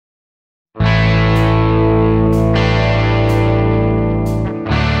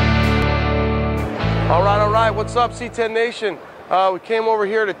What's up, C10 Nation? We came over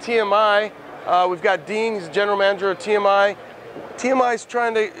here to TMI. We've got Dean, he's the general manager of TMI. TMI is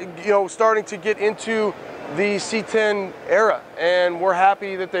trying to, starting to get into the C10 era, and we're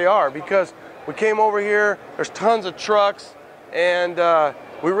happy that they are, because we came over here, there's tons of trucks, and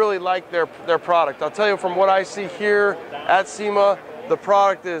we really like their product. I'll tell you, from what I see here at SEMA, the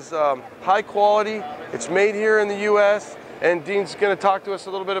product is high quality, it's made here in the US, and Dean's going to talk to us a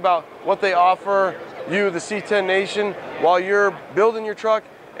little bit about what they offer you, the C10 Nation, while you're building your truck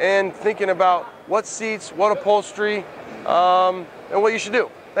and thinking about what seats, what upholstery, and what you should do.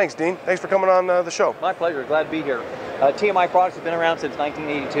 Thanks, Dean. Thanks for coming on the show. My pleasure. Glad to be here. TMI Products has been around since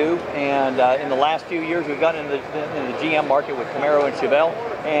 1982, and in the last few years we've gotten into the GM market with Camaro and Chevelle,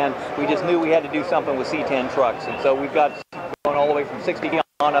 and we just knew we had to do something with C10 trucks, and so we've got going all the way from 60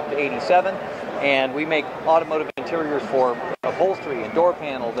 on up to 87, and we make automotive interiors for upholstery and door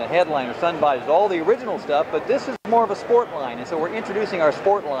panels and headliners, sun visors, all the original stuff, but this is more of a sport line, and so we're introducing our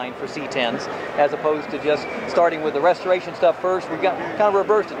sport line for C10s as opposed to just starting with the restoration stuff first. We've got kind of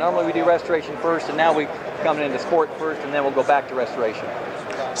reversed it. Normally we do restoration first, and now we're coming into sport first, and then we'll go back to restoration.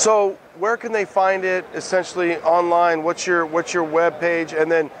 So where can they find it essentially online? What's your web page?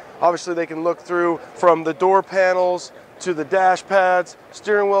 And then obviously they can look through from the door panels to the dash pads,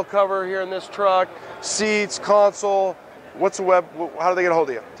 steering wheel cover here in this truck, seats, console. What's the web? How do they get a hold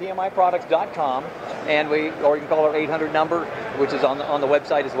of you? TMIProducts.com, and or you can call our 800 number, which is on the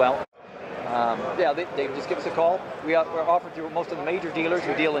website as well. Yeah, they just give us a call. We're offered through most of the major dealers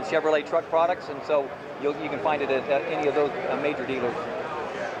who deal in Chevrolet truck products, and so you can find it at any of those major dealers.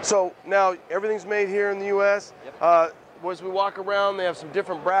 So now everything's made here in the U.S. Yep. As we walk around, they have some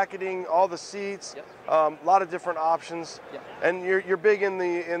different bracketing, all the seats, yep. A lot of different options. Yep. And you're big in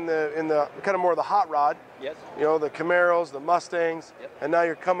the kind of more the hot rod. Yes. The Camaros, the Mustangs, yep. And now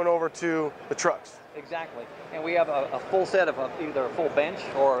you're coming over to the trucks. Exactly. And we have a full set of either a full bench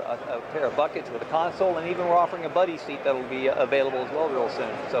or a pair of buckets with a console, and even we're offering a buddy seat that will be available as well real soon.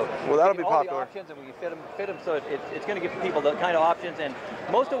 So well, that'll be all popular. The options, and we can fit them so it's going to give people the kind of options. And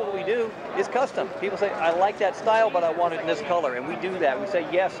most of what we do is custom. People say, I like that style, but I want it in this color, and we do that. We say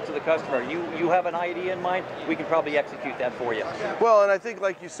yes to the customer. You have an idea in mind, we can probably execute that for you. Well, and I think,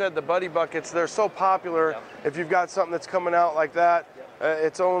 like you said, the buddy buckets, they're so popular. Yep. If you've got something that's coming out like that, yep.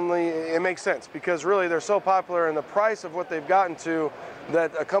 It makes sense, because really they're so popular, and the price of what they've gotten to,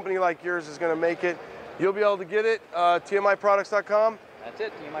 that a company like yours is going to make it. You'll be able to get it, TMIProducts.com. That's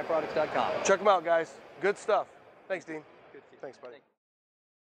it, TMIProducts.com. Check them out, guys. Good stuff. Thanks, Dean. Good to see you. Thanks, buddy.